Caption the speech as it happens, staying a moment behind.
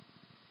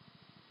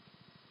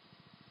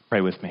Pray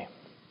with me.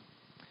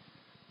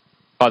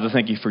 Father,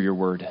 thank you for your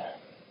word.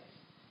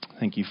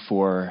 Thank you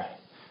for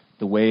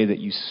the way that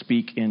you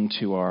speak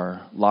into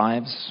our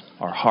lives,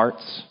 our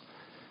hearts.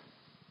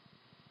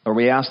 Lord,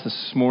 we ask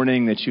this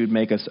morning that you would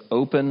make us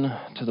open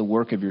to the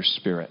work of your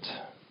Spirit.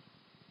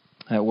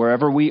 That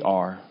wherever we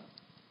are,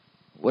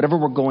 whatever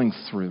we're going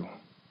through,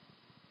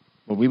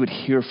 Lord, we would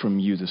hear from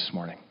you this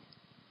morning.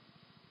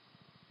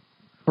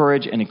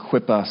 Encourage and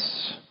equip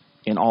us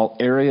in all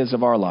areas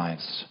of our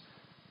lives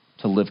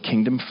to live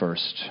kingdom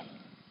first,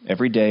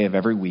 every day of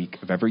every week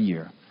of every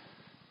year,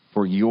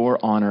 for your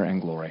honor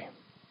and glory.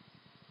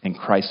 In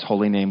Christ's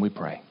holy name we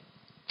pray.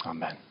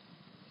 Amen.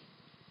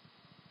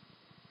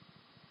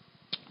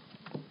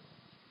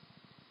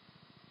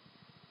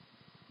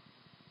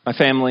 My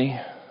family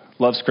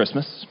loves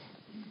Christmas.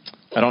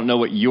 I don't know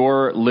what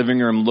your living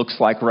room looks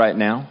like right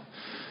now,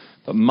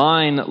 but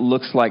mine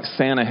looks like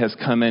Santa has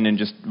come in and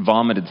just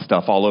vomited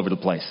stuff all over the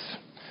place.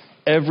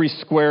 Every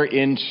square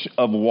inch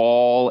of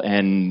wall,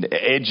 and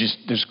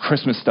there's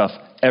Christmas stuff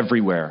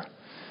everywhere.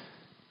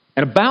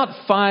 And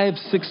about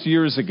 5-6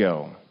 years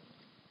ago,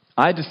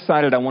 I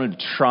decided I wanted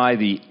to try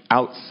the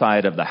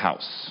outside of the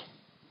house.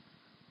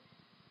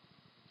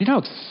 You know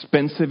how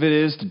expensive it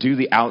is to do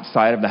the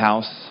outside of the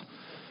house?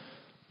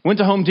 Went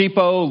to Home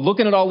Depot,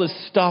 looking at all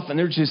this stuff, and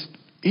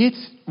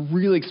it's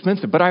really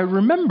expensive. But I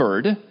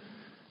remembered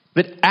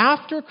that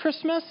after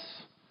Christmas,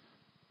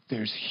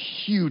 there's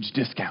huge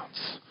discounts.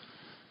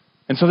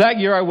 And so that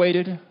year I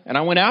waited, and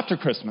I went after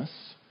Christmas.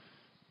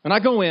 And I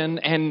go in,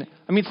 and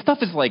stuff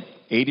is like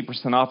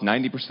 80% off,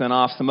 90%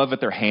 off. Some of it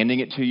they're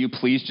handing it to you.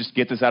 Please just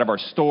get this out of our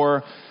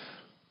store.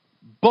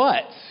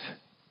 But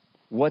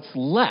what's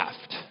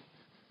left,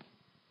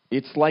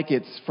 it's like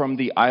it's from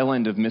the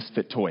island of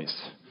misfit toys.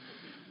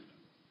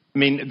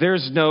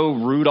 There's no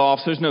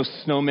Rudolphs, there's no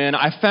snowmen.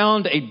 I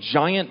found a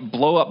giant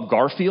blow-up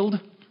Garfield.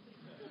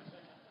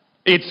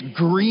 It's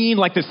green,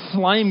 like this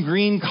slime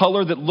green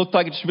color that looked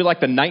like it should be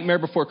like the Nightmare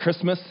Before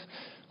Christmas.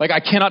 Like,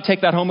 I cannot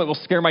take that home, it will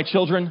scare my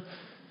children.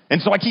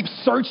 And so I keep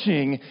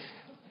searching,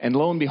 and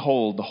lo and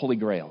behold, the Holy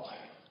Grail.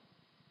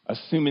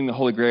 Assuming the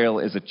Holy Grail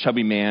is a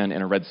chubby man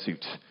in a red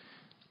suit.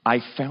 I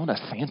found a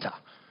Santa.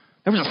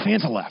 There was a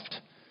Santa left.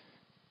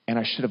 And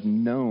I should have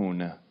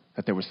known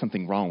that there was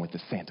something wrong with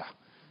this Santa,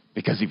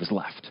 because he was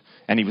left.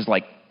 And he was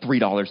like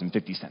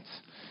 $3.50.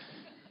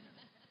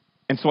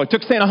 And so I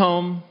took Santa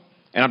home,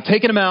 and I'm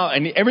taking him out,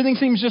 and everything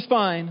seems just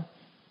fine. And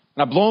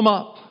I blow him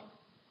up,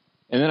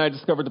 and then I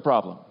discovered the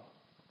problem.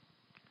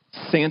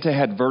 Santa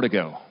had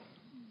vertigo.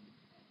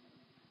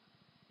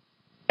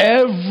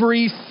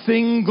 Every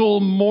single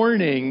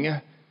morning,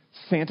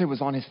 Santa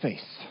was on his face.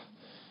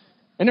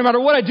 And no matter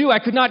what I do, I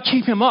could not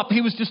keep him up.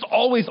 He was just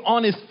always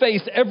on his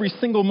face every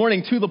single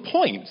morning, to the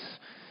point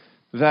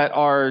that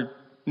our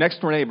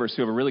next-door neighbors,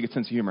 who have a really good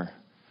sense of humor,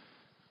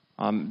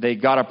 they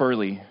got up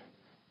early,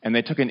 and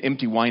they took an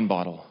empty wine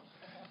bottle,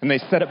 and they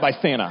set it by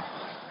Santa,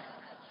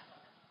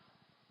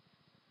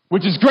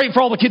 which is great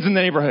for all the kids in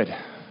the neighborhood.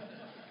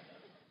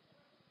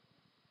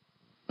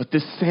 But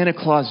this Santa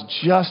Claus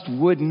just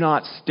would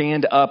not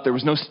stand up. There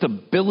was no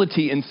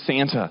stability in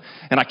Santa,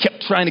 and I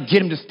kept trying to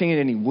get him to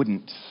stand, and he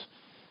wouldn't.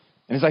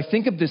 And as I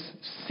think of this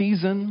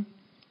season,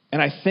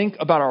 and I think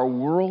about our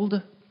world,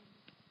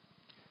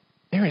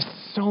 there is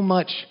so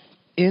much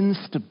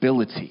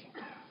instability.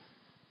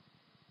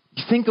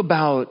 You think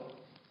about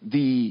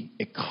the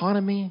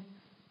economy,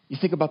 you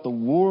think about the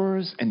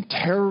wars and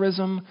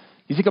terrorism,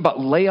 you think about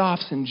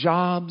layoffs and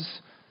jobs.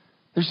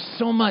 There's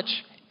so much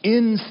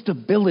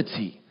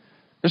instability.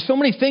 There's so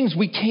many things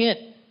we can't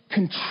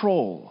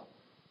control.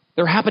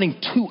 They're happening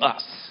to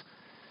us.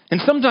 And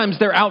sometimes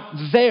they're out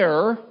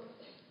there,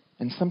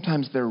 and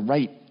sometimes they're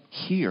right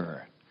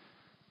here.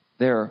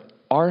 They're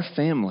our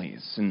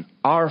families and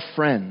our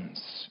friends,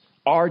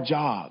 our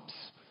jobs.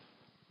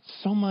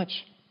 So much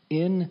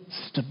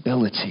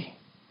instability.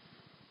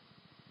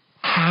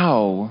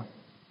 How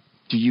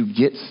do you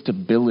get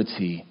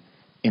stability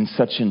in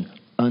such an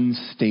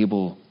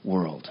unstable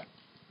world?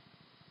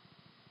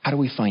 How do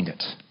we find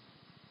it?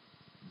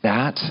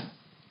 That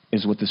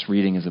is what this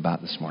reading is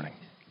about this morning.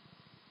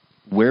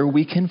 Where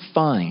we can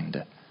find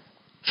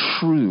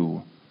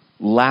true,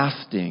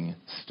 lasting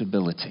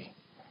stability.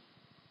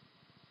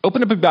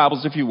 Open up your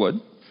Bibles, if you would,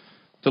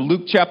 to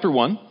Luke chapter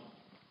 1.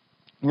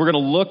 We're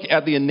going to look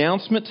at the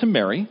announcement to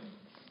Mary.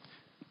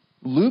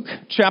 Luke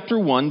chapter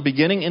 1,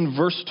 beginning in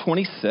verse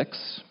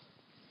 26.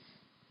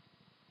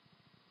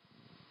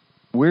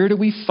 Where do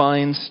we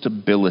find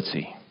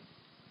stability?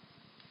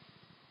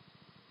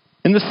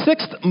 In the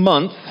 6th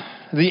month,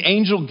 the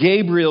angel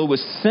Gabriel was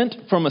sent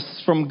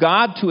from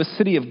God to a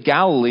city of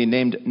Galilee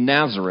named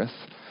Nazareth.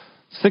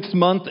 6th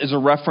month is a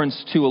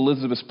reference to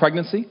Elizabeth's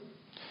pregnancy.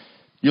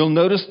 You'll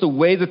notice the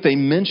way that they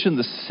mention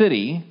the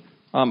city,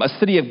 a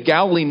city of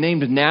Galilee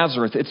named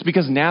Nazareth. It's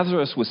because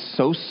Nazareth was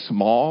so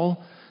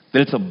small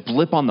that it's a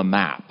blip on the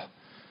map.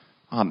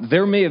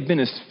 There may have been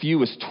as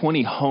few as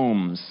 20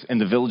 homes in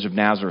the village of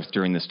Nazareth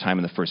during this time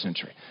in the first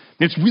century.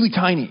 It's really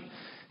tiny,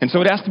 and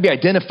so it has to be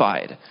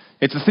identified.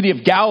 It's a city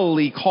of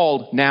Galilee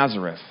called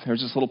Nazareth. There's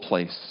this little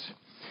place.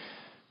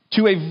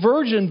 to a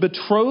virgin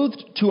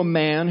betrothed to a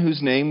man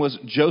whose name was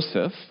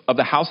Joseph of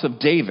the house of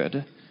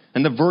David,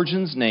 and the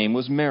virgin's name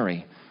was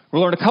Mary.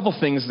 We'll learn a couple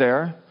things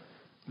there.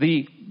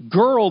 The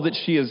girl that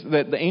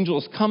the angel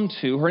has come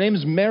to, her name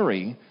is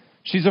Mary.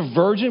 She's a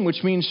virgin,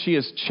 which means she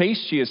is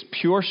chaste, she is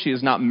pure, she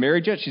is not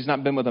married yet, she's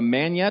not been with a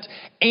man yet.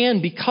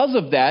 And because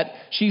of that,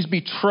 she's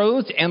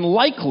betrothed and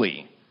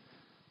likely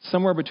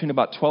somewhere between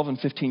about 12 and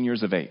 15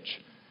 years of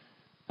age.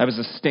 That was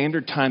the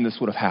standard time this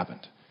would have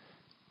happened.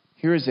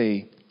 Here is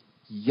a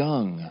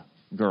young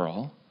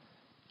girl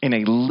in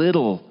a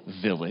little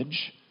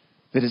village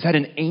that has had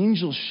an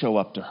angel show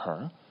up to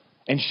her,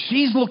 and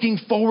she's looking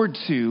forward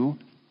to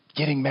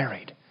getting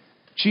married.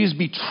 She is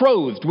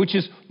betrothed, which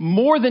is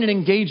more than an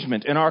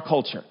engagement in our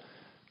culture.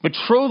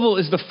 Betrothal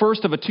is the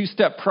first of a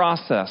two-step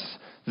process.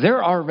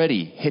 They're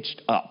already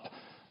hitched up.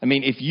 I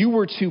mean, if you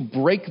were to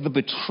break the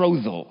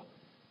betrothal,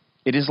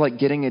 it is like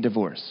getting a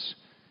divorce.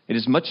 It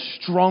is much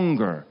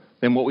stronger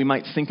than what we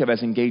might think of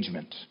as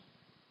engagement.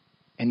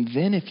 And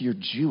then if you're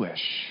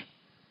Jewish,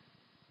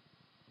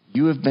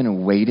 you have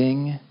been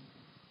waiting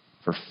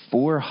for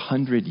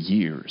 400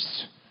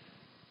 years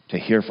to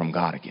hear from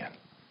God again.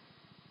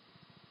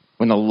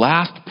 When the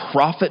last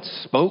prophet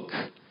spoke,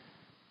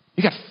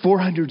 you got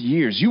 400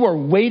 years. You are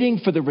waiting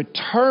for the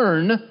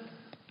return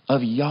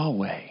of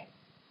Yahweh.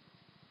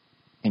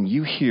 And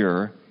you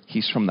hear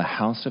he's from the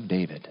house of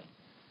David.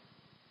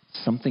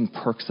 Something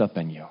perks up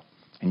in you.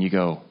 And you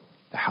go,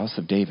 the house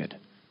of David.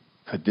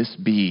 Could this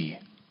be?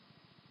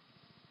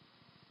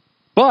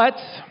 But,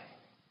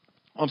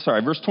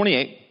 verse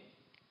 28.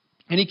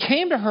 And he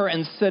came to her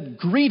and said,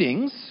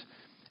 greetings,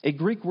 a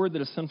Greek word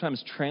that is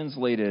sometimes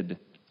translated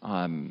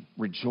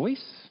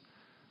rejoice.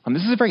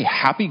 This is a very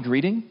happy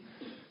greeting.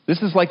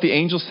 This is like the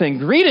angel saying,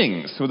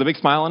 greetings, with a big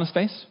smile on his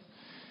face.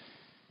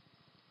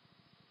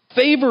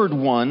 Favored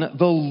one,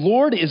 the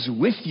Lord is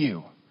with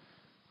you.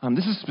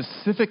 This is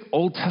specific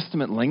Old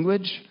Testament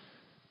language.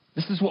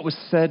 This is what was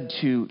said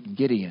to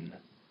Gideon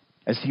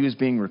as he was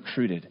being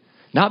recruited.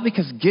 Not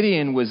because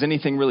Gideon was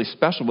anything really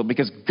special, but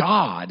because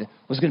God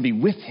was going to be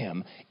with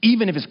him,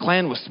 even if his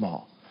clan was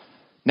small.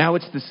 Now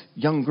it's this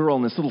young girl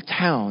in this little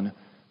town.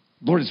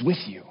 Lord is with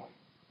you.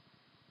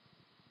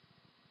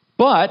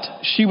 But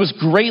she was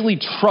greatly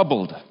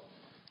troubled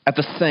at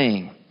the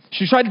saying.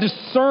 She tried to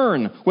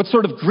discern what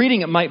sort of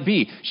greeting it might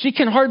be. She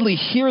can hardly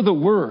hear the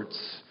words.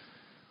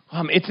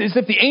 It's as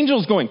if the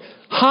angel's going,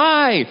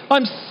 hi,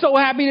 I'm so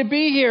happy to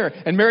be here.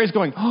 And Mary's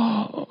going,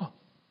 oh.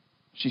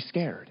 She's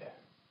scared.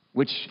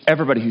 Which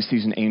everybody who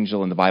sees an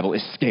angel in the Bible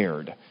is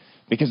scared.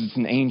 Because it's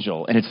an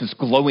angel and it's this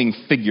glowing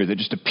figure that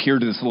just appeared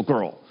to this little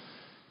girl.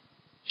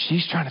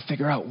 She's trying to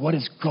figure out what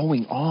is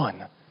going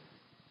on.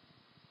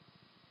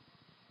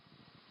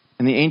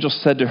 And the angel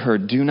said to her,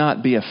 do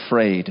not be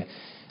afraid.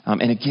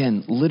 And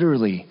again,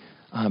 literally,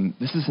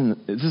 this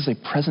is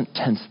a present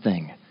tense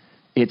thing.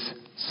 It's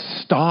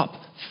stop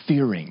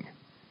fearing.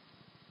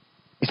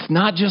 It's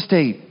not just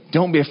a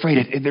don't be afraid.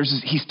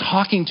 He's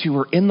talking to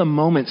her in the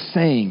moment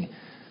saying,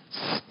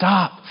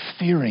 stop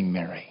fearing,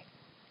 Mary.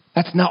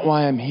 That's not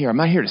why I'm here. I'm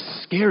not here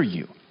to scare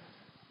you.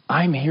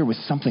 I'm here with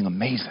something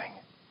amazing.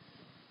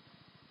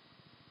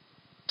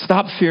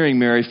 Stop fearing,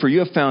 Mary, for you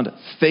have found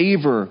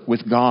favor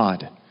with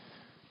God.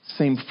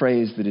 Same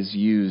phrase that is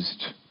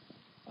used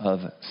of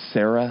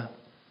Sarah,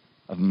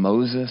 of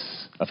Moses,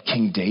 of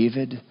King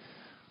David.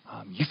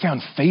 You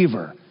found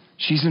favor.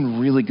 She's in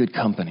really good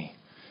company.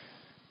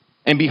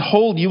 And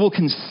behold, you will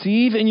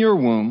conceive in your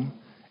womb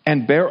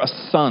and bear a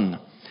son.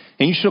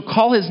 And you shall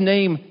call his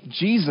name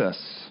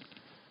Jesus.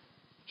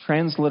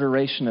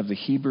 Transliteration of the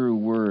Hebrew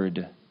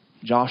word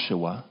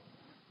Joshua,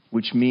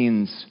 which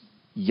means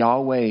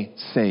Yahweh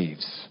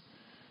saves.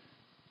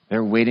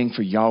 They're waiting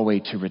for Yahweh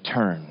to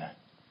return.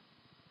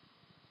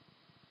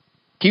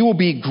 He will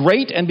be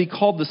great and be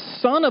called the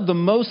Son of the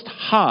Most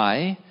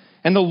High,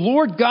 and the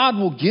Lord God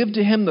will give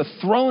to him the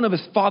throne of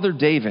his father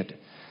David.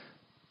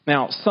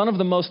 Now, Son of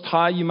the Most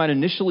High, you might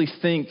initially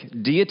think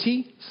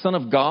deity, Son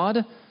of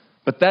God,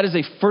 but that is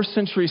a first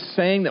century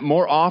saying that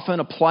more often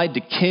applied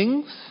to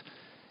kings.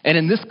 And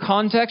in this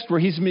context, where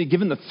he's being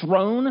given the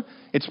throne,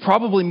 it's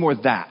probably more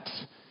that.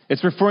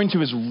 It's referring to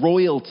his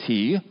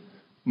royalty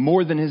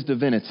more than his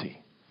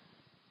divinity.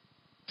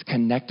 It's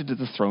connected to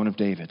the throne of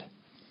David.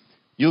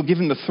 You'll give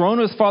him the throne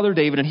of his father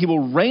David, and he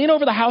will reign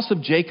over the house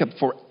of Jacob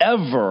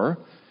forever,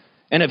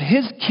 and of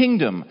his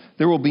kingdom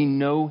there will be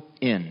no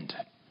end.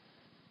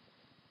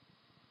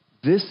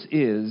 This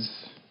is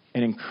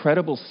an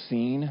incredible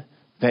scene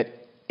that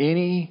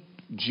any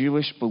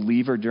Jewish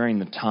believer during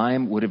the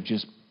time would have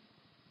just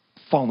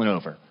fallen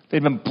over.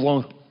 They'd been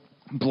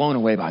blown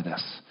away by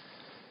this.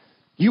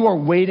 You are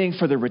waiting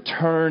for the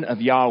return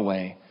of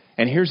Yahweh.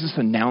 And here's this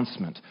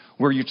announcement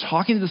where you're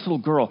talking to this little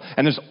girl,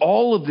 and there's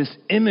all of this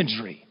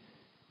imagery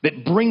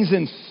that brings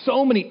in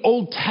so many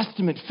Old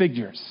Testament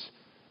figures,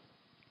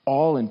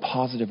 all in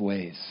positive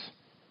ways.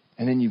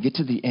 And then you get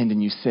to the end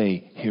and you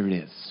say, here it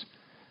is.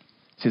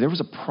 See, there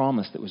was a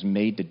promise that was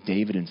made to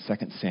David in 2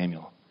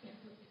 Samuel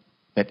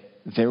that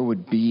there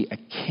would be a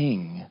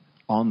king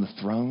on the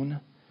throne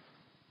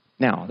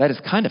Now, that has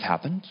kind of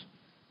happened.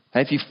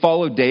 And if you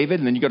follow David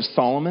and then you go to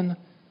Solomon,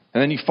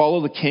 and then you follow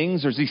the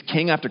kings, there's these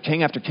king after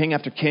king after king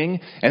after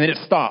king, and then it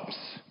stops.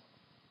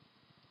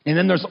 And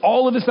then there's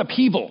all of this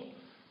upheaval.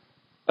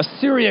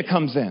 Assyria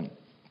comes in.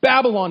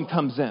 Babylon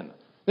comes in.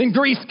 Then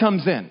Greece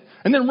comes in.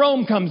 And then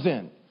Rome comes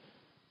in.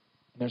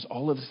 There's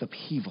all of this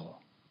upheaval.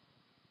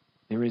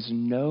 There is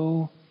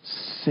no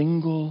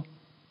single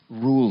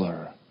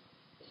ruler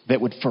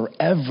that would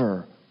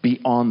forever be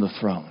on the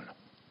throne.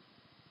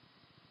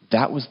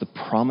 That was the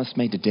promise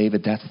made to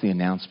David. That's the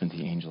announcement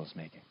the angel is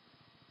making.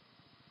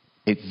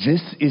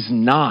 This is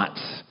not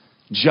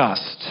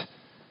just,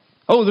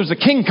 oh, there's a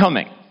king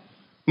coming,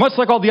 much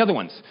like all the other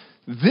ones.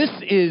 This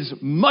is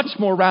much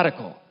more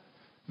radical.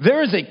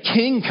 There is a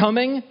king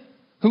coming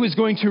who is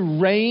going to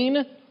reign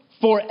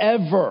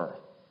forever.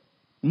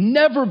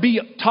 Never be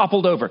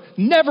toppled over.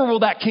 Never will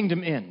that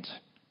kingdom end.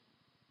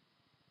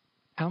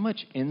 How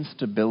much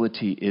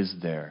instability is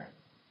there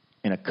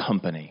in a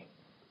company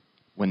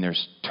when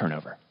there's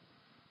turnover?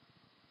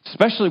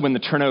 Especially when the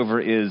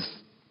turnover is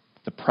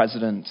the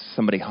president,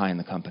 somebody high in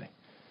the company.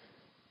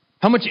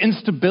 How much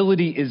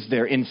instability is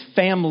there in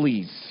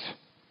families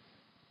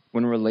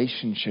when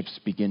relationships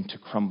begin to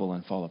crumble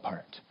and fall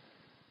apart?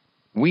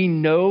 We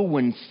know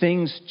when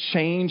things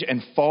change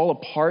and fall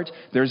apart,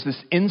 there's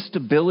this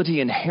instability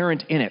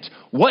inherent in it.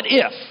 What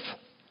if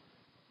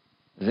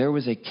there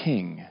was a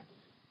king,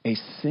 a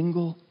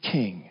single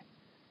king,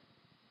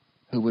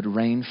 who would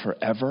reign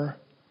forever,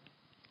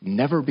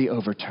 never be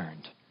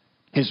overturned?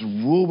 His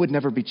rule would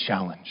never be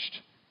challenged.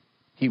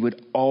 He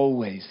would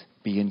always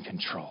be in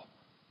control.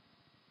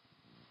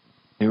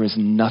 There is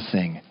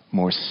nothing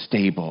more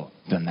stable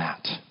than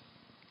that.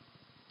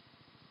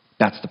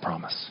 That's the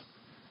promise.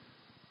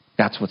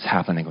 That's what's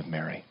happening with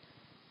Mary.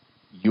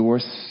 Your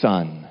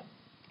son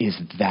is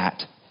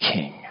that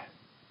king.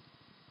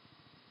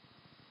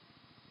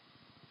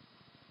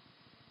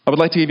 I would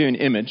like to give you an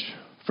image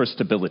for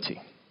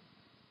stability.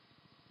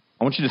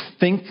 I want you to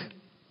think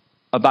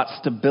about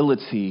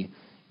stability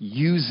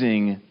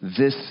using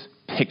this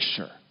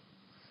picture.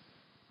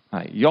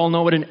 You all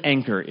know what an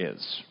anchor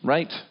is,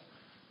 right?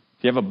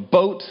 If you have a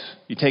boat,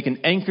 you take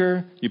an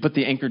anchor, you put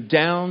the anchor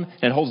down,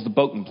 and it holds the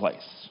boat in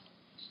place.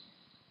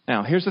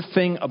 Now, here's the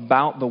thing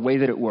about the way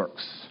that it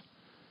works.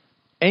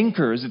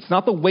 Anchors, it's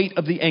not the weight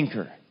of the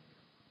anchor.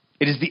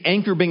 It is the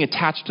anchor being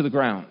attached to the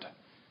ground.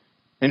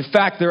 In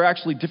fact, there are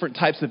actually different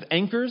types of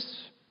anchors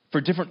for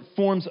different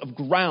forms of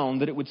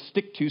ground that it would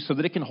stick to so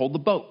that it can hold the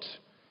boat.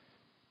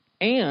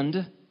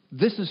 And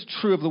this is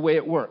true of the way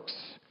it works.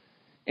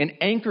 An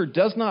anchor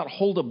does not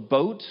hold a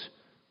boat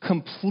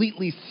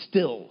completely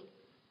still.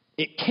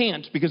 It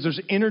can't, because there's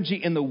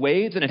energy in the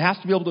waves and it has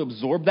to be able to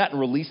absorb that and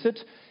release it.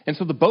 And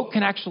so the boat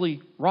can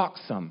actually rock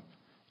some.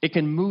 It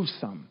can move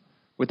some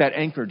with that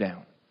anchor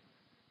down.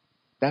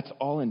 That's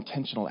all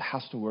intentional. It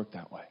has to work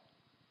that way.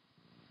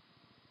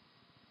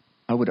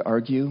 I would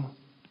argue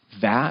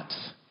that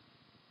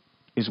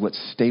is what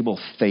stable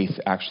faith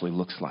actually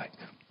looks like.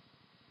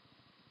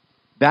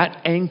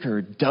 That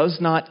anchor does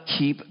not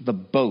keep the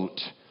boat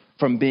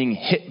from being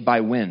hit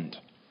by wind.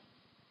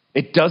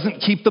 It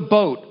doesn't keep the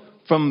boat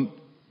from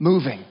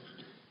moving.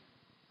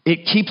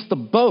 It keeps the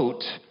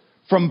boat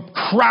from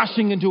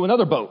crashing into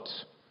another boat.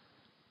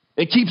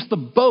 It keeps the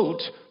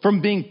boat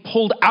from being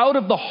pulled out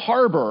of the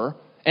harbor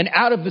and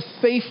out of the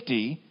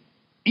safety,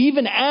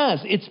 even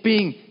as it's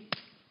being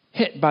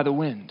hit by the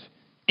wind,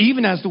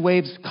 even as the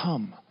waves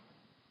come.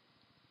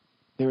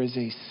 There is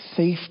a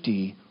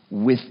safety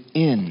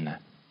within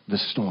the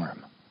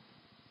storm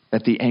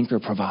that the anchor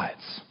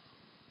provides.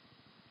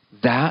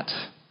 That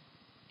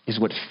is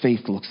what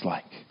faith looks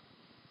like.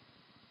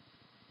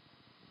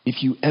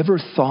 If you ever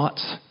thought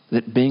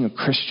that being a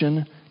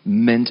Christian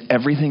meant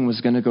everything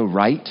was going to go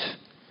right,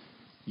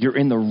 you're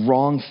in the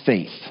wrong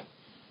faith.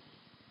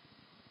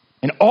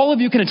 And all of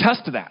you can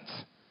attest to that.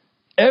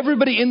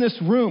 Everybody in this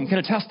room can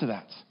attest to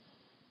that.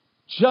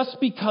 Just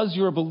because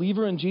you're a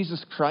believer in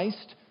Jesus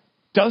Christ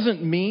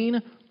doesn't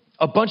mean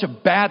a bunch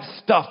of bad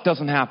stuff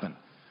doesn't happen.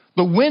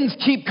 The winds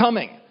keep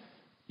coming.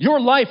 Your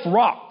life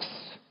rocks.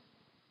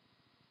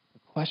 The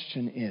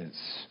question is,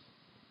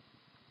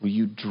 will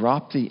you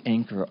drop the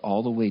anchor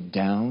all the way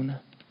down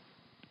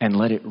and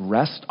let it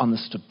rest on the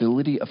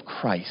stability of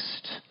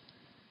Christ,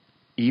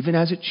 even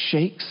as it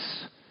shakes,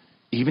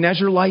 even as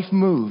your life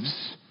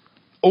moves?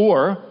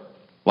 Or,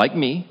 like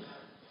me,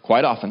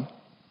 quite often,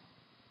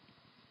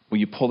 will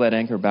you pull that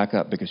anchor back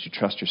up because you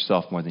trust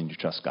yourself more than you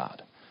trust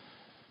God?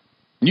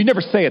 And you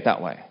never say it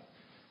that way.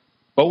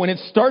 But when it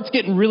starts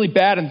getting really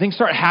bad and things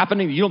start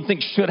happening that you don't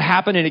think should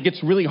happen and it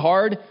gets really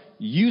hard,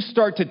 you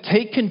start to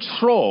take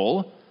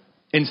control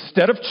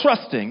instead of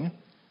trusting,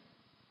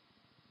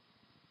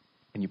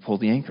 and you pull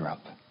the anchor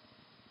up.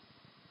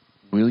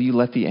 Will you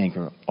let the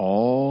anchor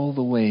all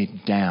the way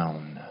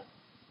down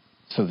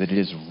so that it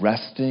is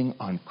resting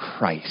on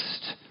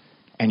Christ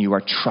and you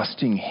are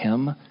trusting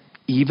Him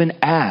even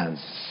as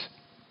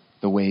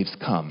the waves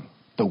come,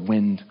 the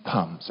wind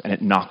comes, and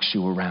it knocks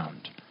you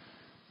around?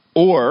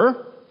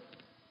 Or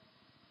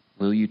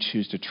will you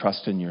choose to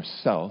trust in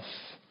yourself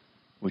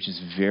which is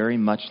very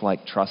much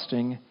like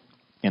trusting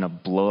in a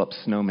blow-up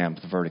snowman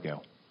with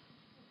vertigo.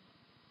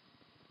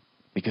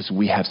 Because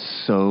we have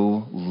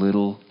so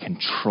little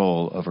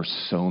control over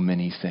so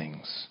many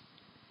things.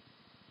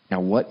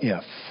 Now, what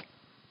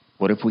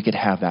if we could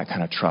have that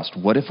kind of trust?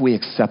 What if we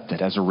accept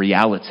it as a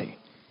reality?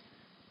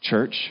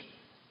 Church,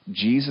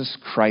 Jesus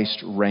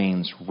Christ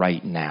reigns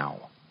right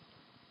now.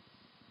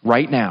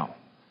 Right now.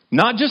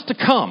 Not just to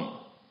come.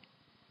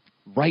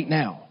 Right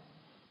now.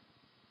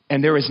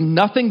 And there is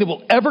nothing that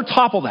will ever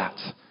topple that.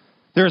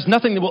 There is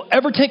nothing that will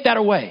ever take that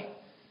away.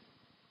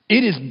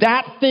 It is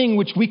that thing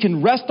which we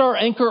can rest our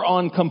anchor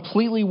on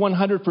completely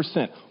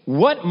 100%.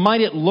 What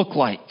might it look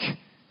like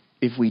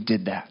if we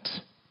did that?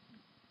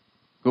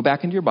 Go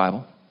back into your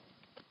Bible.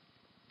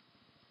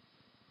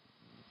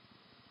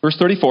 Verse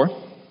 34.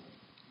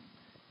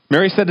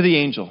 Mary said to the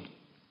angel,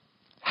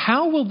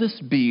 "How will this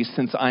be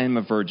since I am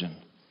a virgin?"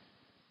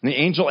 And the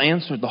angel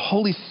answered, "The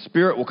Holy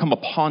Spirit will come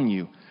upon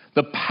you.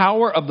 The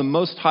power of the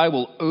Most High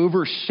will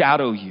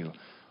overshadow you."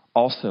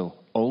 Also,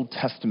 Old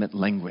Testament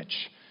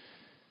language.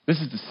 This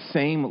is the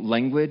same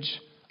language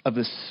of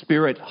the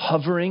Spirit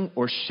hovering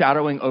or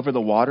shadowing over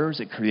the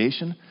waters at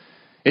creation.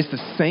 It's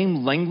the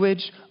same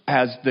language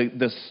as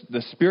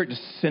the Spirit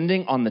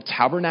descending on the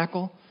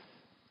tabernacle.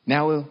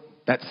 Now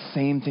that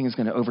same thing is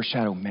going to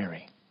overshadow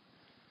Mary.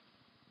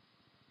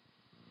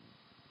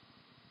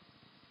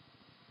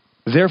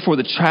 Therefore,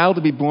 the child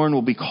to be born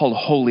will be called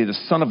Holy, the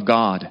Son of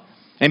God.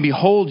 And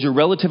behold, your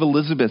relative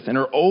Elizabeth, in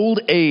her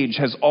old age,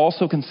 has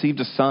also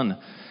conceived a son.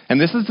 And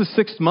this is the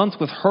 6th month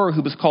with her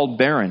who was called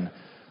barren.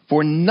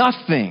 For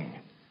nothing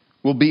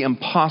will be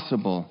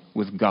impossible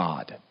with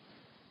God.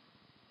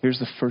 Here's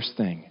the first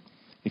thing.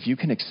 If you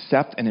can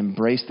accept and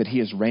embrace that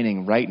he is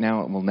reigning right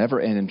now, it will never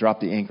end, and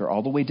drop the anchor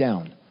all the way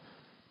down,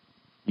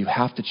 you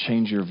have to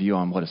change your view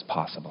on what is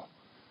possible.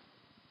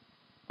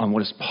 On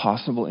what is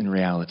possible in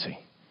reality.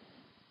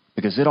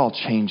 Because it all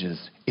changes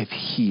if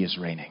he is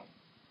reigning.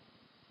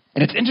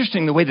 And it's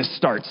interesting the way this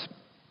starts.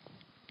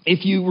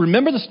 If you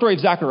remember the story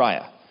of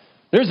Zechariah,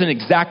 there's an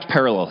exact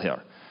parallel here.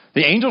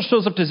 The angel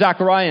shows up to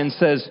Zechariah and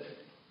says,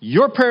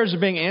 "Your prayers are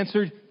being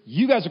answered.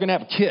 You guys are going to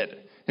have a kid."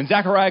 And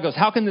Zechariah goes,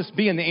 "How can this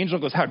be?" And the angel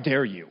goes, "How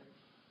dare you?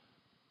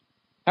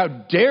 How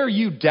dare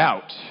you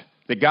doubt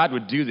that God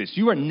would do this?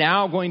 You are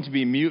now going to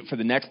be mute for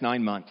the next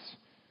 9 months."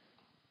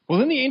 Well,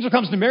 then the angel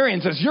comes to Mary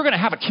and says, "You're going to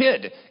have a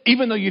kid,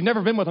 even though you've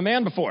never been with a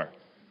man before."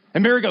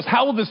 And Mary goes,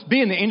 "How will this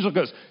be?" And the angel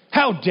goes,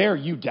 "How dare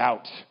you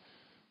doubt?"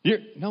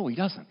 No, he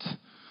doesn't.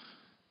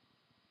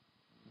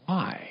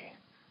 Why?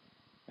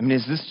 I mean,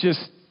 is this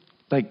just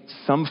like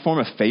some form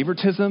of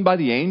favoritism by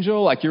the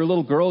angel? Like, you're a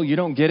little girl, you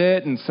don't get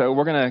it, and so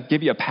we're going to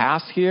give you a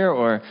pass here?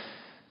 Or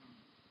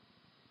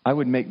I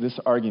would make this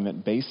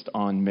argument based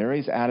on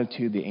Mary's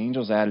attitude, the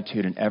angel's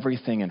attitude, and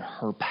everything in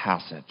her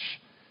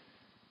passage.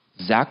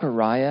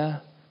 Zechariah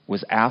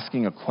was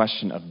asking a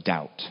question of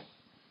doubt.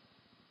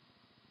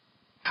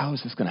 How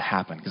is this going to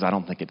happen? Because I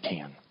don't think it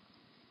can.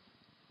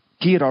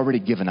 He had already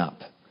given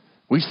up.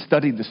 We've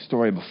studied this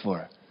story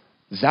before.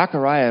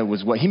 Zechariah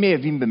he may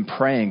have even been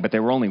praying, but they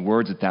were only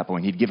words at that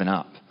point. He'd given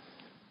up.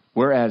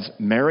 Whereas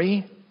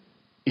Mary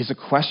is a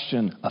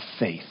question of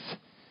faith.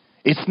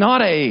 It's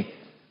not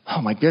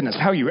 "Oh my goodness,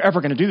 how are you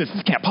ever going to do this?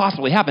 This can't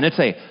possibly happen." It's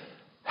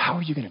 "How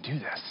are you going to do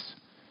this?"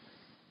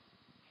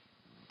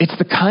 It's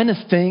the kind of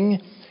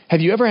thing,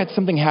 have you ever had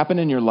something happen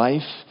in your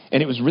life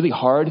and it was really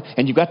hard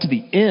and you got to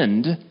the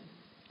end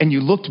and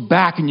you looked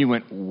back and you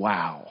went,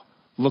 "Wow,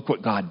 look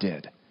what God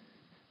did."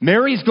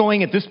 Mary's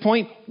going at this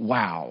point,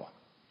 "Wow,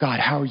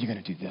 God, how are you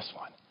going to do this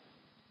one?"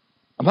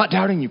 I'm not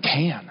doubting you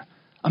can.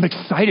 I'm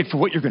excited for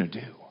what you're going to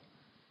do.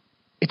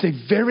 It's a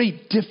very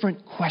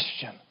different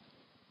question.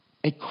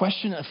 A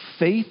question of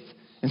faith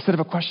instead of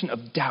a question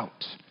of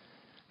doubt.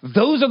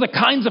 Those are the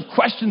kinds of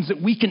questions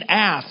that we can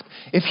ask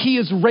if he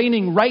is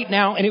reigning right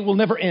now, and it will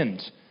never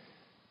end.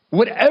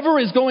 Whatever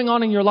is going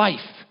on in your life,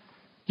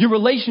 your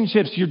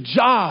relationships, your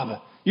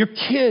job, your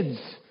kids,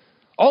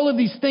 all of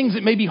these things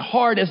that may be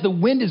hard as the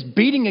wind is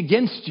beating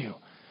against you.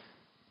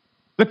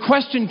 The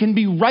question can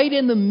be right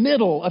in the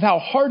middle of how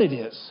hard it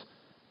is.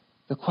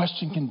 The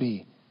question can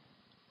be,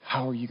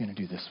 how are you going to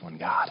do this one,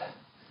 God?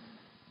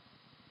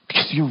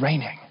 Because you're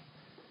reigning.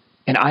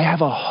 And I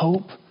have a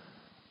hope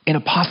and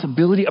a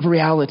possibility of a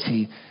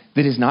reality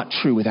that is not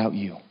true without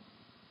you.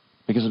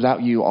 Because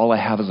without you, all I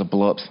have is a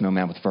blow-up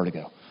snowman with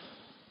vertigo.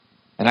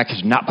 And I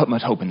could not put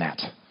much hope in that.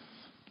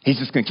 He's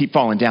just going to keep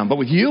falling down. But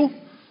with you,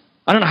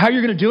 I don't know how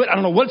you're going to do it. I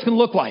don't know what it's going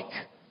to look like.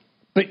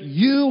 But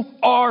you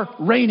are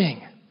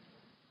reigning.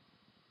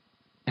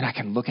 And I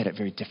can look at it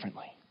very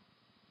differently.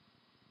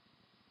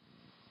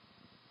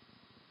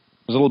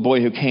 There was a little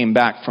boy who came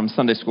back from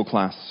Sunday school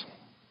class.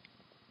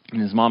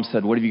 And his mom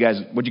said, what did you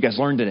guys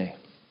learn today?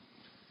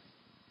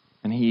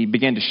 And he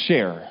began to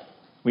share.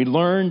 We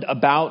learned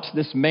about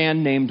this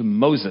man named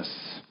Moses.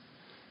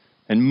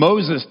 And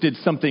Moses did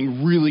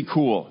something really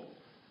cool.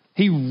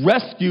 He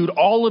rescued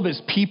all of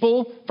his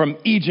people from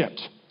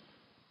Egypt.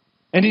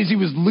 And as he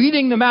was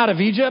leading them out of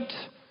Egypt,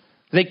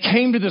 they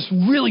came to this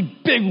really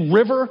big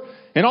river,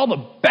 and all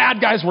the bad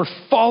guys were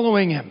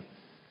following him.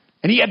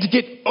 And he had to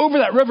get over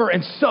that river,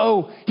 and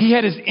so he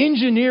had his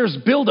engineers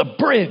build a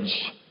bridge.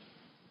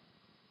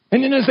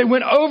 And then as they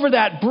went over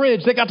that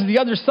bridge, they got to the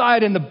other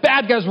side, and the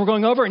bad guys were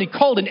going over, and he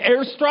called an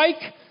airstrike,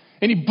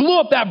 and he blew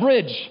up that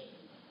bridge.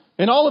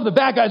 And all of the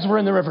bad guys were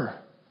in the river.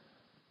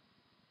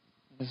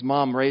 His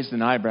mom raised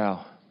an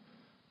eyebrow.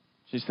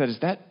 She said, "Is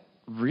that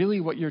really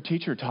what your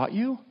teacher taught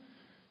you?"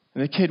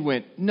 And the kid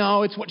went,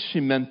 "No, it's what she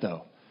meant,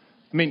 though.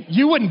 I mean,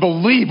 you wouldn't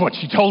believe what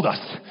she told us."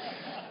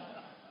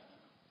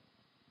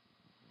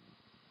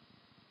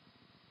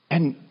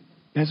 And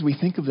as we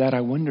think of that,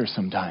 I wonder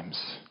sometimes,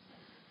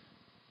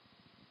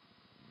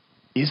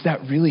 is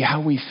that really how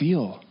we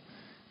feel?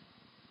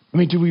 I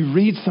mean, do we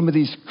read some of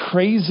these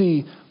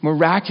crazy,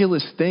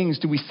 miraculous things?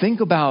 Do we think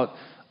about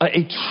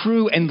a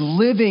true and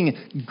living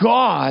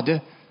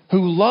God who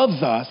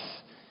loves us,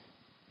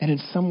 and in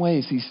some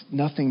ways he's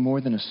nothing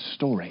more than a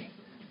story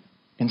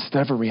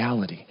instead of a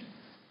reality?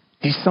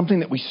 He's something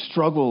that we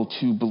struggle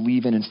to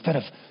believe in instead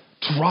of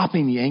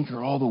dropping the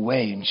anchor all the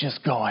way and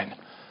just going,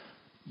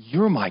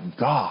 "You're my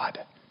God.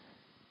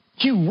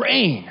 You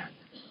reign.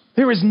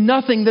 There is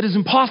nothing that is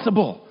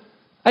impossible.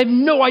 I have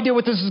no idea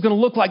what this is going to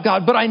look like,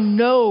 God, but I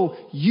know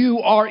you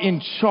are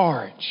in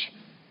charge,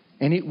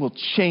 and it will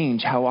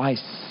change how I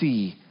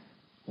see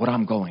what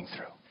I'm going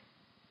through."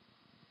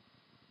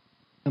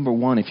 Number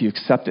one, if you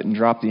accept it and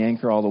drop the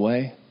anchor all the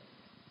way,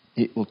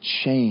 it will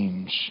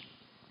change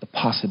the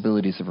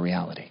possibilities of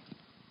reality.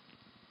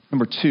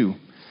 Number two,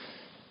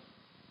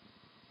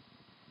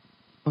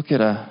 look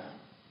at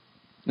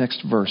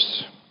next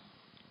verse.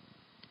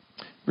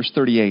 Verse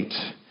 38.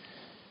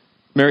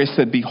 Mary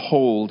said,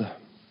 "Behold,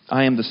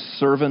 I am the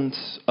servant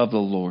of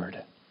the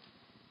Lord.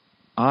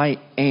 I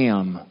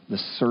am the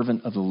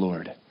servant of the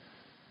Lord."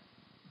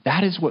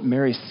 That is what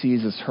Mary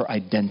sees as her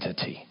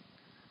identity.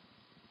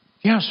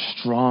 You know how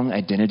strong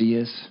identity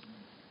is? I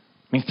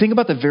mean, think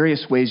about the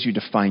various ways you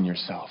define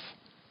yourself.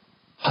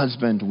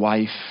 Husband,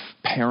 wife,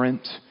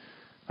 parent.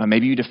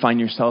 Maybe you define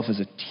yourself as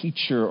a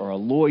teacher or a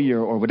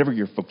lawyer or whatever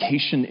your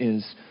vocation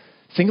is.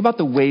 Think about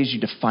the ways you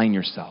define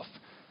yourself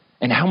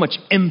and how much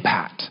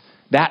impact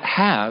that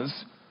has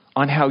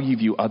on how you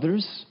view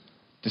others,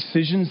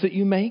 decisions that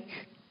you make.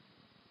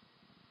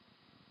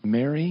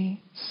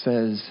 Mary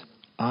says,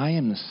 "I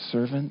am the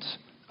servant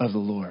of the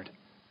Lord."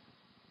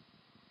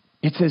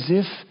 It's as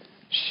if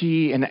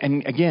she, and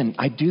again,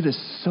 I do this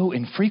so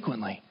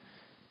infrequently,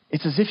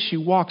 it's as if she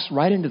walks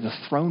right into the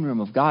throne room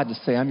of God to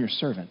say, "I'm your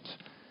servant."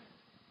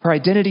 Her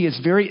identity is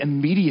very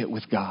immediate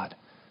with God.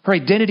 Her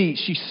identity,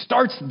 she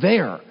starts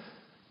there.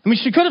 I mean,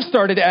 she could have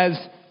started as,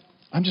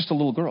 "I'm just a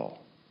little girl.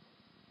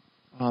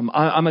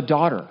 I'm a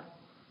daughter.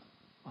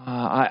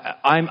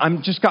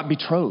 I'm just got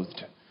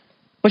betrothed."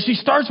 But she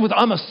starts with,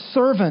 "I'm a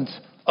servant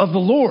of the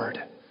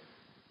Lord."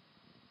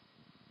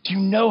 Do you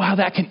know how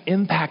that can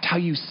impact how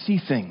you see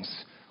things?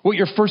 What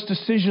your first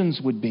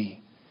decisions would be?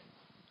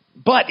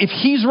 But if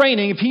he's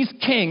reigning, if he's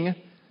king,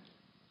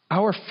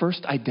 our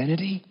first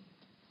identity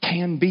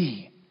can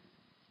be,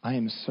 "I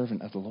am a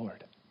servant of the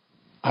Lord."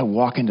 I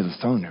walk into the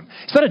throne room.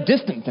 It's not a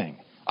distant thing.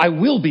 I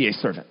will be a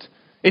servant.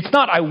 It's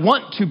not, I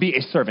want to be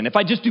a servant. If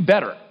I just do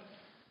better.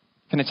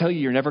 Can I tell you,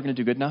 you're never going to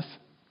do good enough?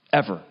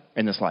 Ever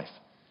in this life.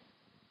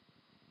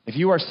 If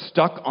you are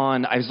stuck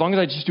on, as long as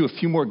I just do a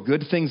few more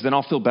good things, then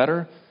I'll feel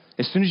better.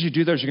 As soon as you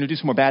do those, you're going to do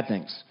some more bad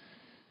things.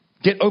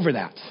 Get over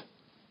that.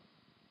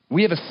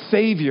 We have a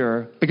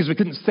Savior because we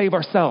couldn't save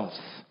ourselves.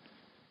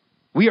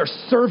 We are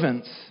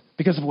servants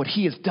because of what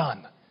He has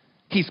done.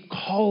 He's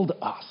called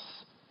us.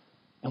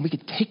 And we can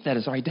take that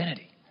as our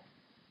identity.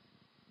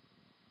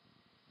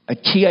 A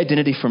key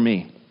identity for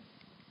me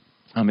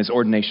is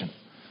ordination,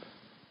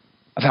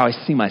 of how I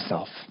see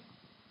myself.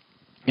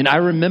 And I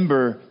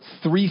remember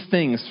 3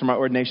 things from my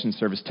ordination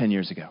service 10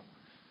 years ago.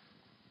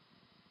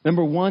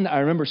 Number one, I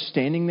remember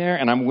standing there,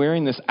 and I'm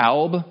wearing this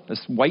alb,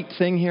 this white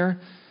thing here,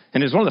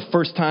 and it was one of the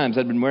first times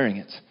I'd been wearing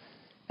it.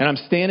 And I'm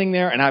standing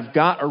there, and I've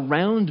got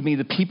around me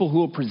the people who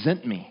will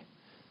present me,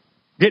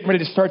 getting ready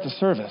to start the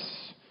service.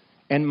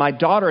 And my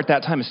daughter at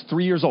that time is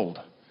 3 years old,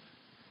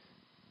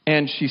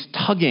 and she's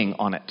tugging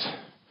on it,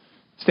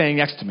 standing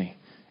next to me.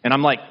 And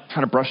I'm like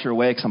trying to brush her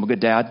away because I'm a good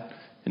dad.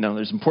 You know,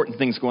 there's important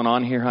things going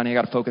on here, honey. I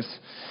got to focus.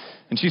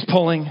 And she's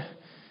pulling.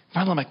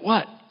 Finally, I'm like,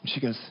 "What?" And she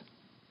goes,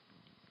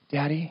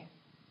 "Daddy,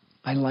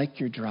 I like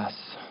your dress.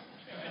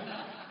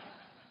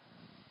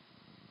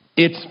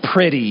 It's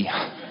pretty."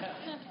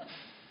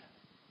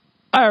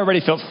 I already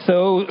felt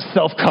so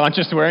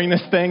self-conscious wearing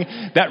this thing.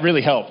 That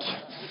really helped.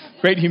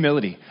 Great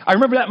humility. I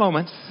remember that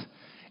moment.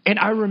 And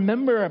I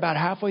remember about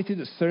halfway through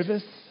the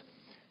service,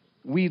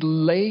 we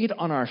laid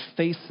on our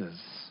faces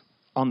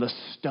on the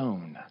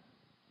stone,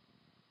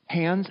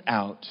 hands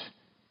out,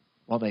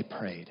 while they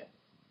prayed.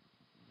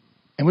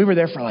 And we were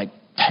there for like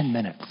 10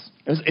 minutes.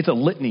 It's a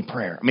litany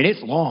prayer. I mean,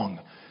 it's long.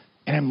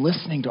 And I'm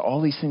listening to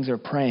all these things they're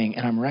praying,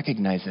 and I'm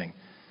recognizing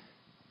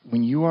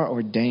when you are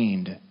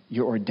ordained,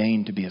 you're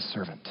ordained to be a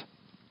servant.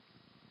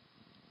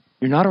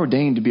 You're not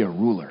ordained to be a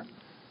ruler.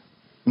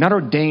 You're not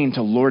ordained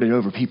to lord it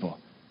over people.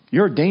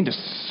 You're ordained to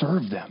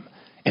serve them.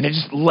 And it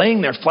just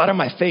laying there flat on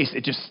my face,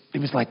 it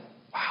was like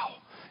wow,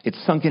 it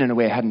sunk in a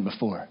way I hadn't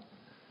before.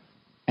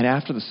 And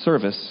after the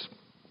service,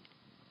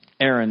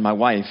 Erin, my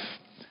wife,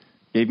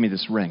 gave me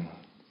this ring.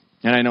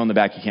 And I know in the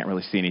back you can't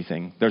really see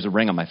anything. There's a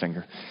ring on my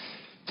finger.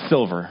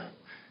 Silver.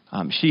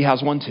 She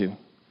has one too.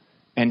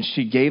 And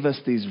she gave us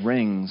these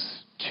rings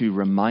to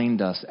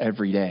remind us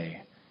every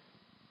day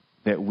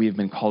that we have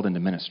been called into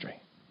ministry.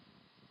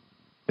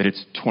 That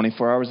it's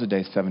 24 hours a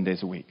day, 7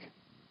 days a week.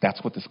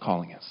 That's what this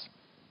calling is.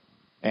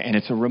 And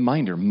it's a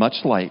reminder, much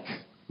like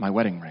my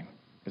wedding ring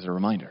is a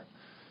reminder.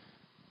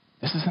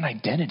 This is an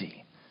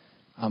identity.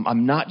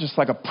 I'm not just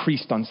like a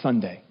priest on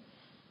Sunday.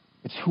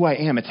 It's who I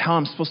am. It's how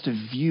I'm supposed to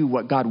view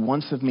what God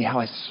wants of me, how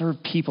I serve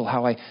people,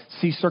 how I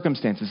see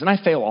circumstances. And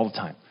I fail all the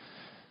time.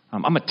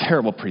 I'm a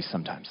terrible priest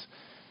sometimes.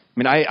 I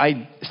mean,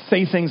 I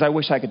say things I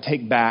wish I could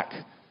take back.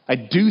 I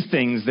do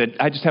things that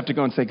I just have to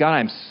go and say, God,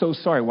 I'm so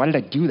sorry. Why did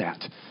I do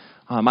that?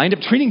 I end up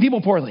treating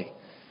people poorly.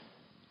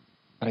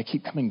 But I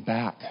keep coming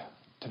back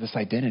to this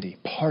identity.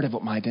 Part of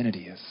what my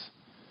identity is.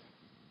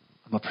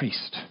 I'm a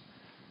priest.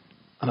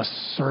 I'm a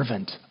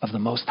servant of the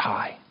Most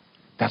High.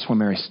 That's where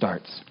Mary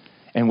starts.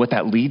 And what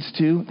that leads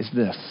to is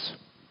this.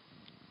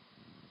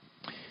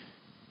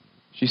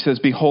 She says,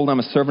 behold, I'm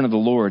a servant of the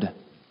Lord.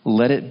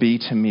 Let it be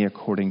to me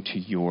according to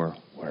your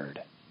word.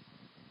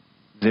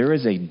 There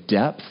is a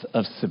depth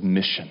of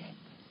submission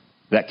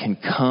that can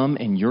come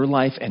in your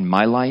life and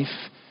my life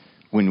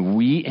when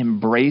we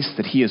embrace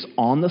that he is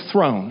on the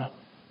throne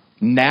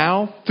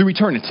now through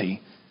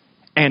eternity,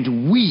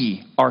 and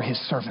we are his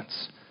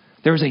servants.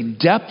 There is a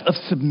depth of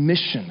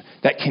submission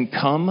that can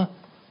come.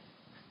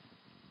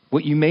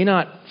 What you may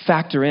not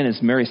factor in is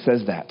Mary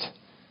says that.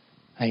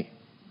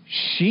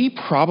 She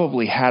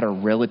probably had a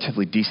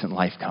relatively decent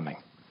life coming.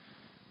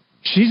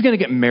 She's going to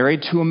get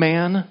married to a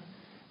man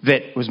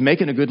that was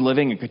making a good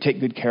living and could take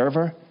good care of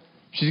her.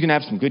 She's going to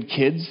have some good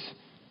kids.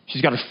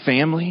 She's got her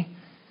family.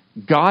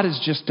 God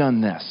has just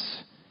done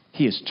this.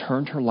 He has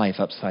turned her life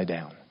upside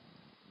down.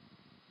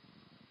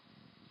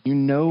 You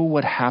know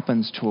what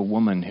happens to a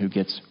woman who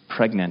gets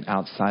pregnant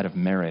outside of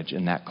marriage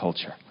in that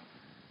culture.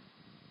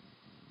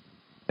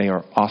 They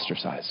are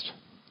ostracized.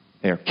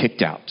 They are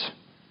kicked out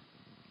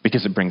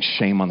because it brings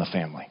shame on the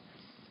family.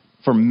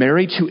 For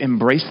Mary to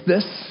embrace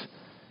this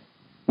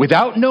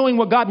without knowing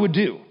what God would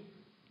do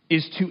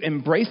is to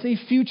embrace a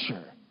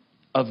future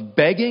of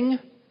begging,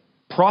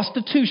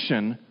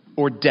 prostitution,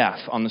 or death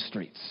on the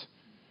streets.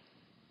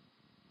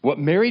 What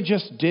Mary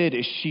just did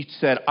is she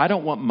said, I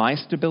don't want my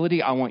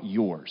stability, I want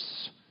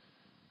yours.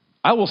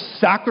 I will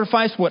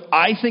sacrifice what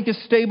I think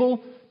is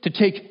stable to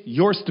take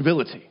your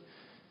stability.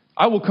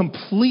 I will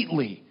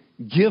completely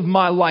give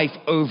my life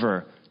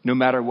over no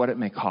matter what it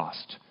may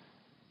cost,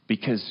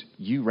 because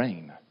you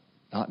reign,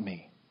 not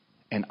me,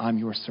 and I'm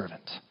your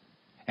servant.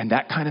 And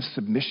that kind of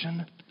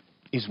submission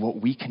is what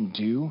we can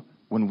do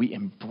when we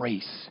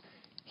embrace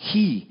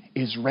he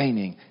is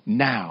reigning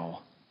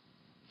now,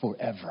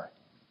 forever,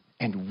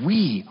 and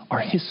we are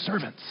his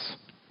servants.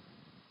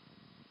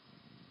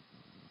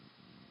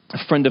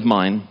 A friend of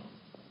mine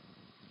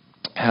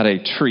had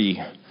a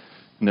tree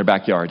in their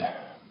backyard,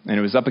 and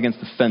it was up against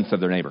the fence of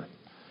their neighbor.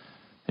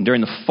 And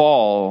during the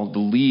fall, the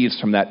leaves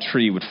from that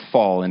tree would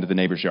fall into the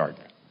neighbor's yard.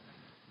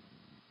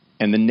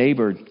 And the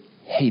neighbor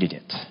hated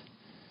it,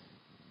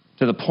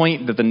 to the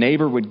point that the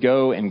neighbor would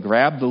go and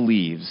grab the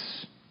leaves,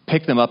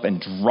 pick them up,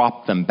 and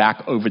drop them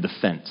back over the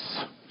fence.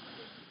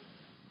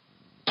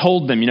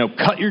 Told them,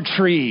 cut your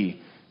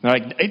tree. They're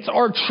like, it's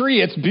our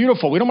tree, it's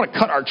beautiful, we don't want to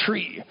cut our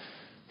tree.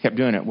 Kept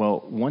doing it.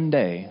 Well, one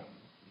day,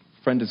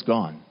 friend is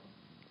gone.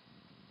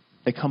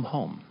 They come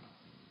home,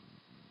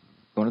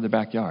 go into their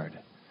backyard.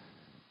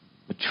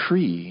 The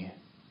tree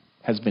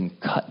has been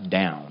cut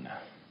down.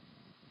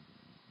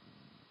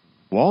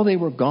 While they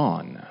were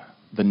gone,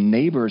 the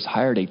neighbors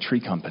hired a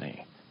tree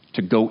company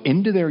to go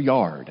into their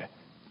yard,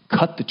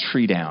 cut the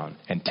tree down,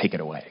 and take it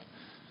away.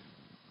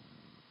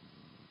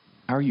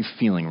 How are you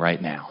feeling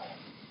right now?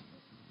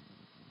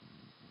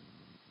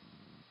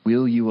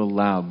 Will you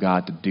allow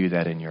God to do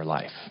that in your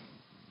life?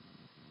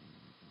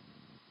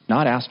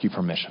 Not ask you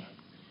permission.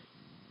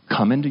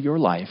 Come into your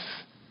life,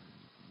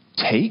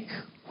 take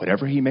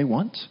whatever he may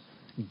want,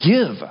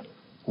 give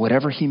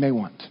whatever he may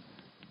want,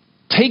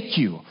 take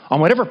you on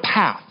whatever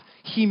path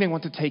he may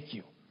want to take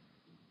you.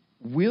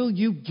 Will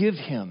you give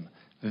him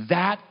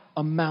that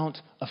amount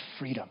of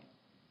freedom?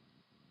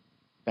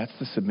 That's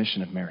the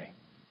submission of Mary.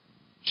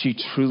 She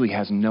truly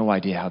has no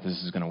idea how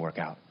this is going to work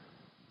out.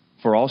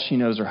 For all she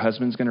knows, her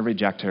husband's going to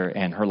reject her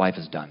and her life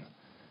is done.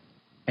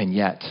 And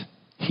yet,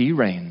 he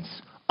reigns.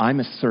 I'm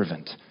a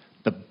servant.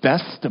 The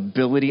best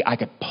stability I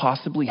could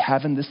possibly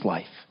have in this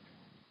life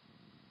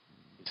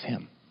is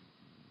him.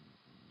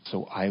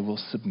 So I will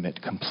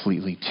submit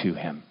completely to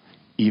him,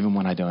 even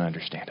when I don't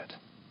understand it.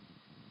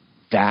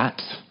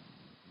 That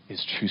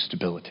is true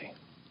stability.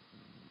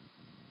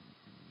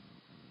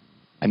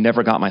 I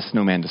never got my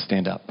snowman to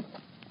stand up.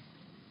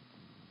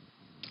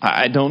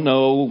 I don't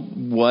know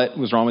what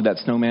was wrong with that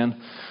snowman,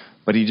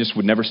 but he just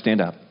would never stand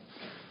up.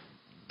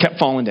 Kept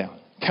falling down.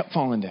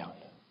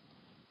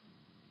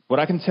 What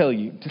I can tell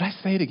you, did I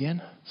say it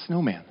again?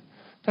 Snowman.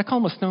 Did I call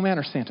him a snowman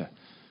or Santa?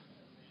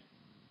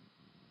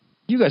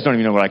 You guys don't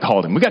even know what I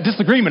called him. We got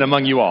disagreement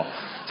among you all.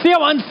 See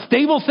how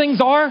unstable things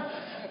are?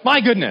 My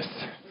goodness.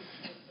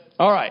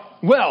 All right.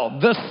 Well,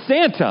 the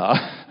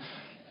Santa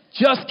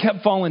just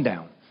kept falling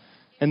down.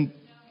 And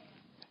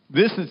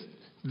this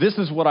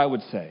is what I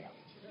would say.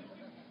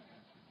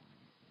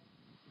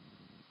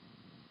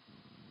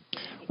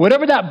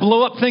 Whatever that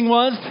blow-up thing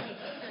was,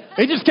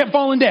 it just kept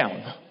falling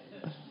down.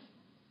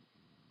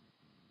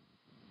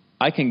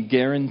 I can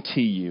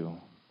guarantee you,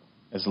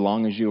 as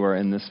long as you are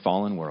in this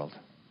fallen world,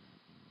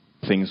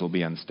 things will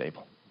be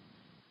unstable.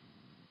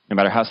 No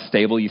matter how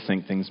stable you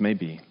think things may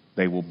be,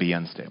 they will be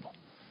unstable.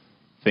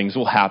 Things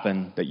will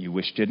happen that you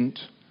wish didn't.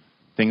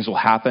 Things will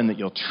happen that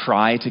you'll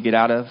try to get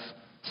out of.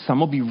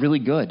 Some will be really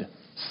good.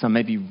 Some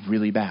may be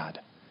really bad.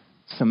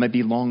 Some may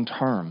be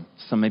long-term.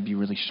 Some may be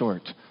really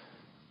short.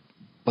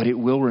 But it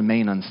will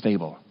remain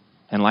unstable.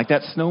 And like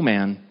that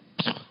snowman,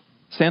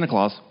 Santa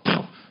Claus,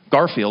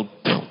 Garfield,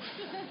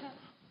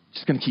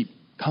 just going to keep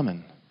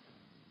coming.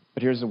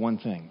 But here's the one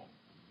thing.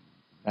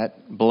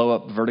 That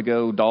blow-up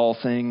vertigo doll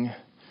thing,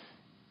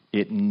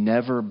 it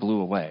never blew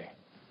away.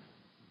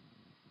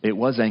 It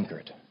was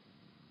anchored.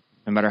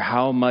 No matter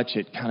how much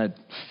it kind of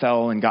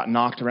fell and got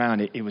knocked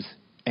around, it was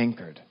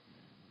anchored.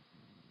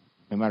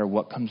 No matter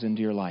what comes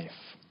into your life,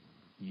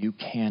 you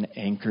can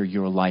anchor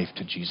your life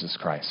to Jesus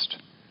Christ.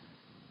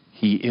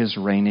 He is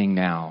reigning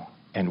now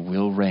and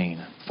will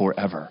reign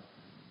forever.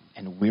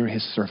 And we're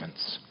his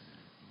servants.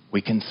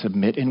 We can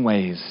submit in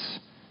ways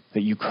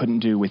that you couldn't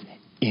do with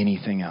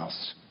anything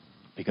else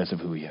because of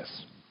who he is.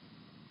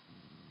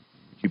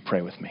 Would you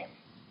pray with me?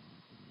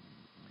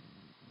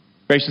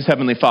 Gracious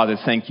Heavenly Father,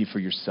 thank you for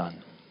your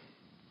Son,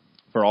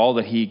 for all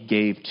that he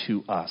gave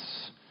to us,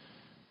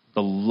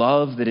 the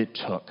love that it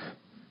took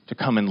to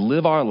come and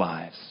live our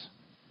lives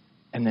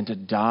and then to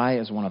die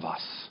as one of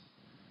us.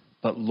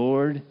 But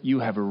Lord, you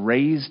have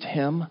raised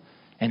him,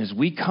 and as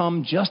we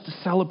come just to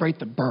celebrate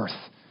the birth,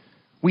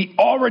 we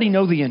already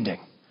know the ending.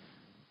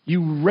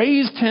 You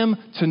raised him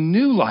to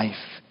new life,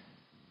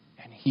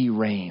 and he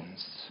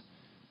reigns.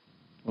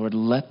 Lord,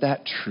 let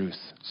that truth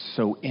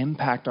so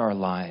impact our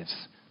lives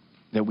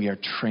that we are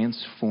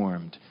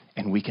transformed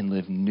and we can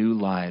live new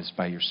lives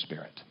by your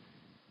Spirit,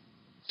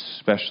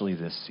 especially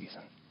this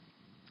season.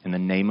 In the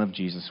name of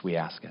Jesus, we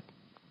ask it.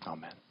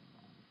 Amen.